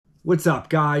What's up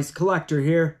guys, Collector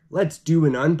here. Let's do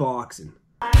an unboxing.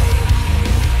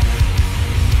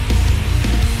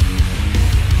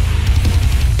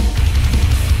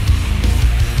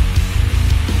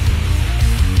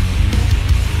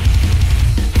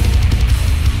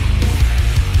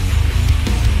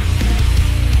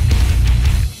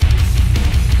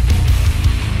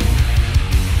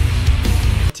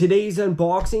 Today's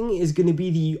unboxing is going to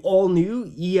be the all-new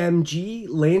EMG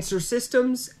Lancer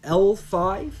Systems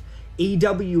L5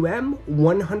 AWM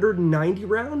 190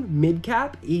 round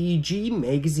mid-cap AEG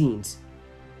magazines.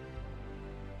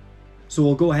 So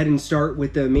we'll go ahead and start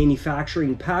with the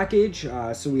manufacturing package.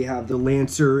 So we have the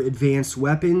Lancer Advanced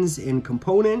Weapons and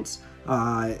Components,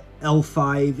 L5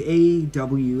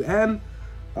 AWM,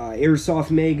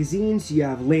 Airsoft magazines. You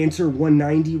have Lancer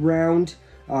 190 round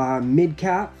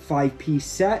mid-cap 5-piece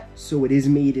set, so it is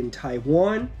made in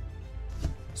Taiwan.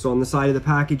 So on the side of the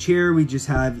package here, we just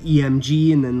have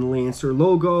EMG and then the Lancer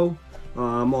logo.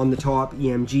 On the top,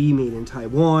 EMG made in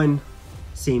Taiwan.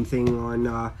 Same thing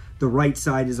on the right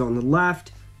side is on the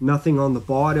left, nothing on the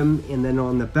bottom, and then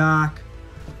on the back.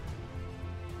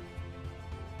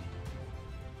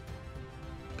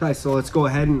 Okay, so let's go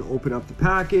ahead and open up the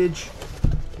package.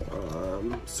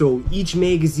 So each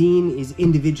magazine is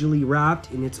individually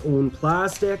wrapped in its own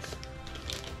plastic.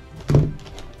 There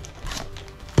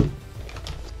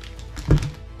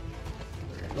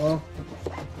we go.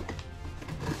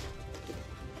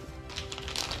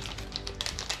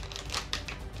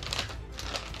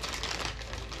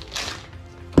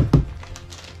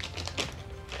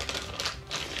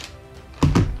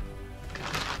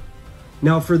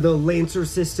 Now for the Lancer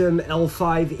System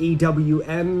L5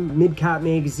 AWM mid-cap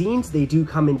magazines, they do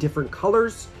come in different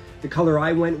colors. The color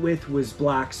I went with was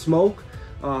Black Smoke.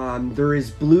 There is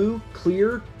blue,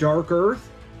 clear, dark earth,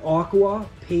 aqua,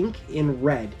 pink, and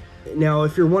red. Now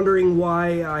if you're wondering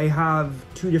why I have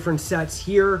two different sets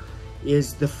here,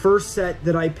 is the first set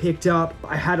that I picked up,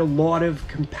 I had a lot of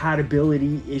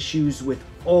compatibility issues with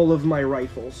all of my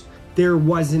rifles. There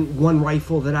wasn't one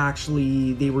rifle that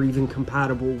actually they were even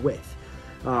compatible with.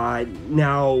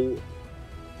 Now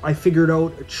I figured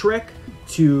out a trick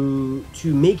to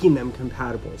making them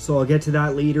compatible, so I'll get to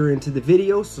that later into the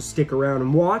video, so stick around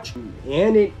and watch.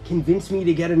 And it convinced me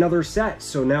to get another set,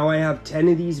 so now I have 10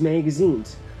 of these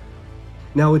magazines.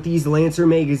 Now with these Lancer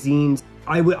magazines,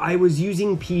 I was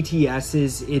using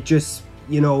PTS's. It just,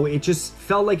 you know, it just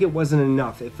felt like it wasn't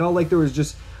enough. It felt like there was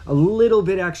just a little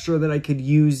bit extra that I could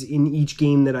use in each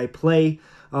game that I play.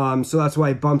 So that's why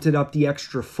I bumped it up the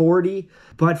extra 40.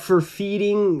 But for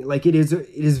feeding, like it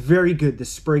is very good, the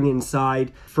spring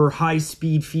inside. For high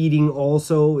speed feeding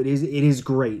also, it is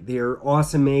great. They're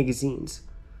awesome magazines.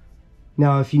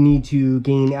 Now if you need to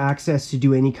gain access to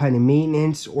do any kind of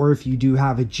maintenance, or if you do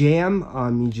have a jam,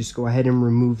 you just go ahead and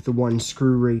remove the one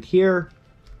screw right here.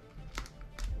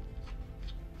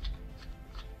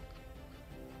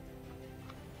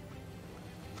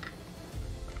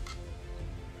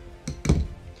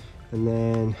 And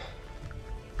then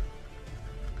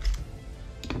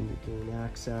you gain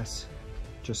access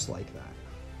just like that.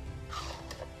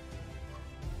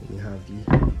 And you have the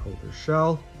outer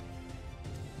shell,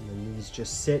 and then these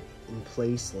just sit in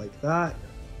place like that.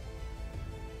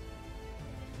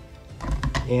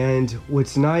 And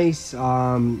what's nice,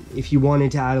 if you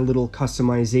wanted to add a little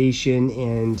customization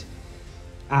and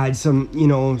add some, you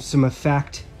know, some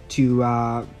effect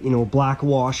to, you know, black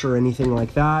wash or anything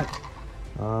like that.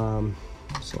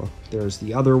 So there's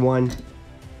the other one,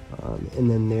 and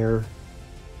then there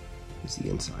is the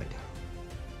inside.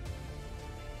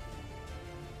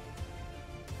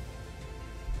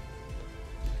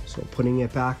 So putting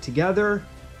it back together,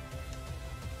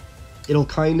 it'll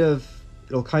kind of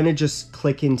just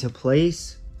click into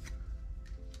place.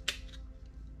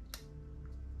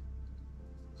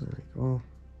 There we go.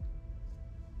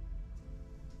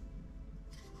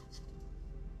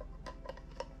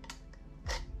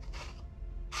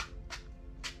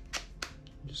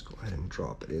 Just go ahead and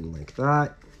drop it in like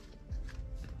that.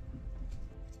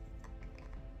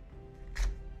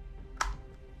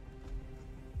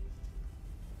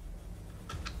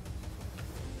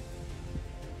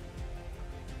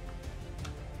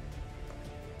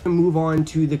 Move on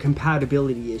to the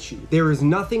compatibility issue. There is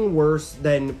nothing worse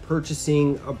than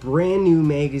purchasing a brand new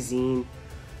magazine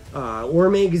or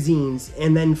magazines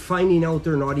and then finding out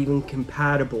they're not even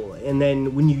compatible. And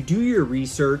then when you do your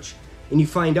research and you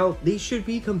find out they should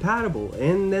be compatible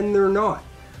and then they're not.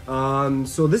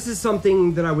 So this is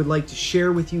something that I would like to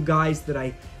share with you guys, that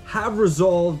I have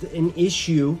resolved an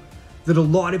issue that a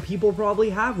lot of people probably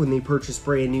have when they purchase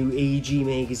brand new AEG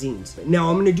magazines. Now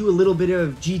I'm gonna do a little bit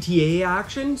of GTA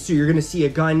action, so you're gonna see a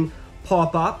gun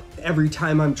pop up every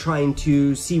time I'm trying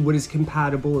to see what is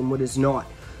compatible and what is not.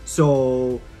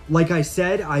 So like I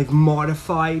said, I've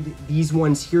modified these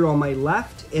ones here on my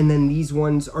left, and then these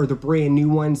ones are the brand new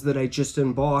ones that I just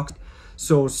unboxed.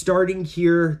 So starting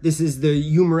here, this is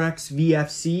the Umarex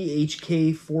VFC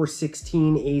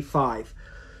HK416A5.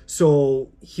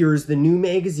 So here's the new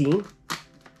magazine.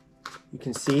 You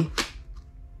can see,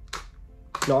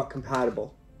 not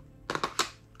compatible.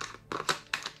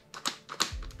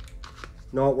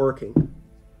 Not working.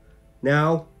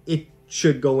 Now it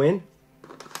should go in.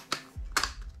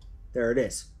 There it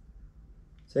is.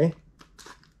 See?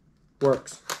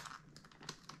 Works.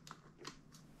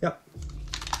 Yep.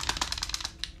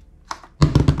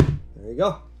 There you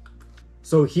go.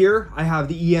 So here I have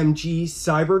the EMG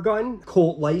Cyber Gun,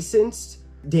 Colt licensed,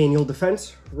 Daniel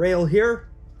Defense rail here.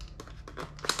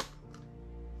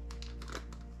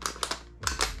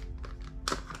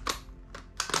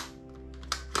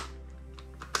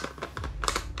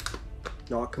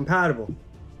 Not compatible.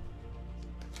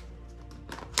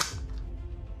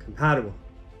 Compatible.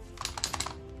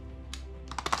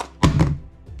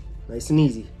 Nice and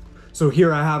easy. So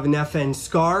here I have an FN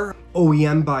Scar,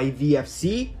 OEM by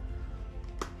VFC.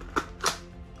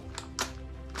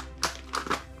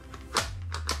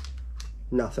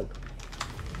 Nothing.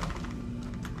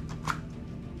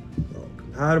 Oh,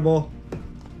 compatible.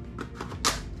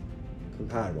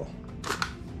 Compatible.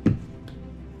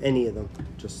 Any of them,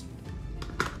 just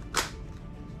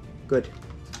good.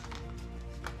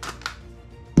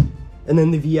 And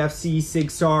then the VFC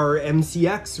SIG-SAR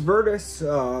MCX Virtus,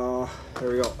 there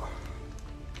we go.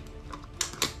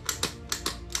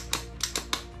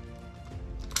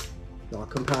 Not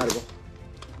compatible.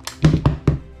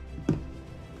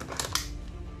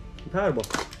 Compatible.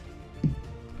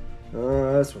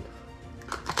 This one.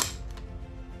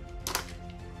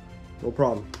 No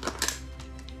problem.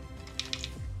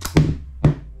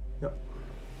 Yep.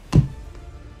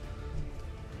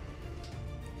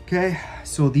 Okay,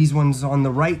 so these ones on the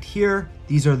right here,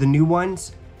 these are the new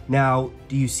ones. Now,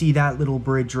 do you see that little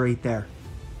bridge right there?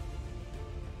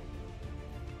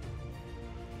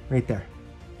 Right there.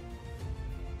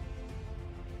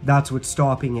 That's what's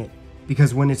stopping it,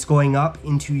 because when it's going up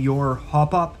into your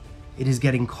hop up, it is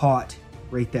getting caught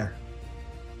right there.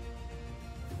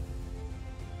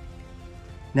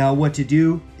 Now what to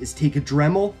do is take a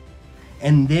Dremel,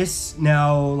 and this,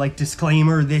 now like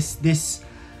disclaimer, this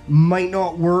might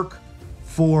not work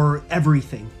for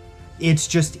everything. It's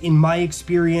just in my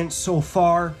experience so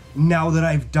far, now that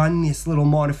I've done this little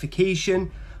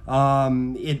modification,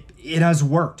 it has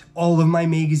worked. All of my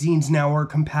magazines now are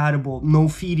compatible, no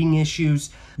feeding issues.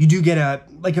 You do get a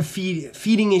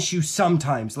feeding issue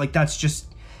sometimes, like that's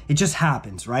just, it just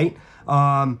happens, right?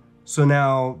 So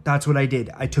now that's what I did.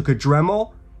 I took a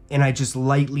Dremel and I just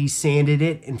lightly sanded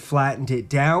it and flattened it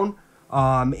down.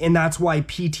 And that's why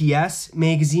PTS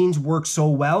magazines work so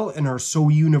well and are so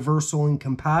universal and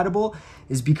compatible,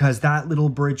 is because that little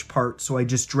bridge part. So I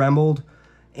just Dremeled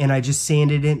and I just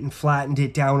sanded it and flattened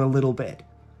it down a little bit.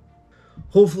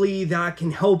 Hopefully that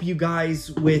can help you guys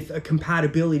with a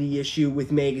compatibility issue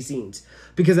with magazines,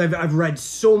 because I've read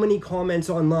so many comments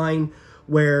online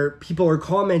where people are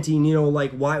commenting, you know,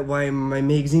 like, why my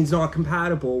magazine's not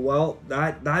compatible. Well,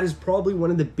 that is probably one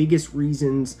of the biggest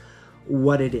reasons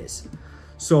what it is.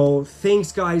 So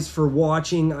thanks guys for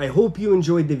watching. I hope you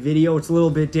enjoyed the video. It's a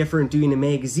little bit different doing a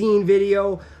magazine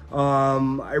video.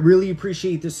 I really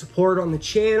appreciate the support on the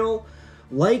channel.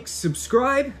 Like,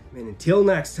 subscribe, and until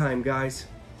next time, guys.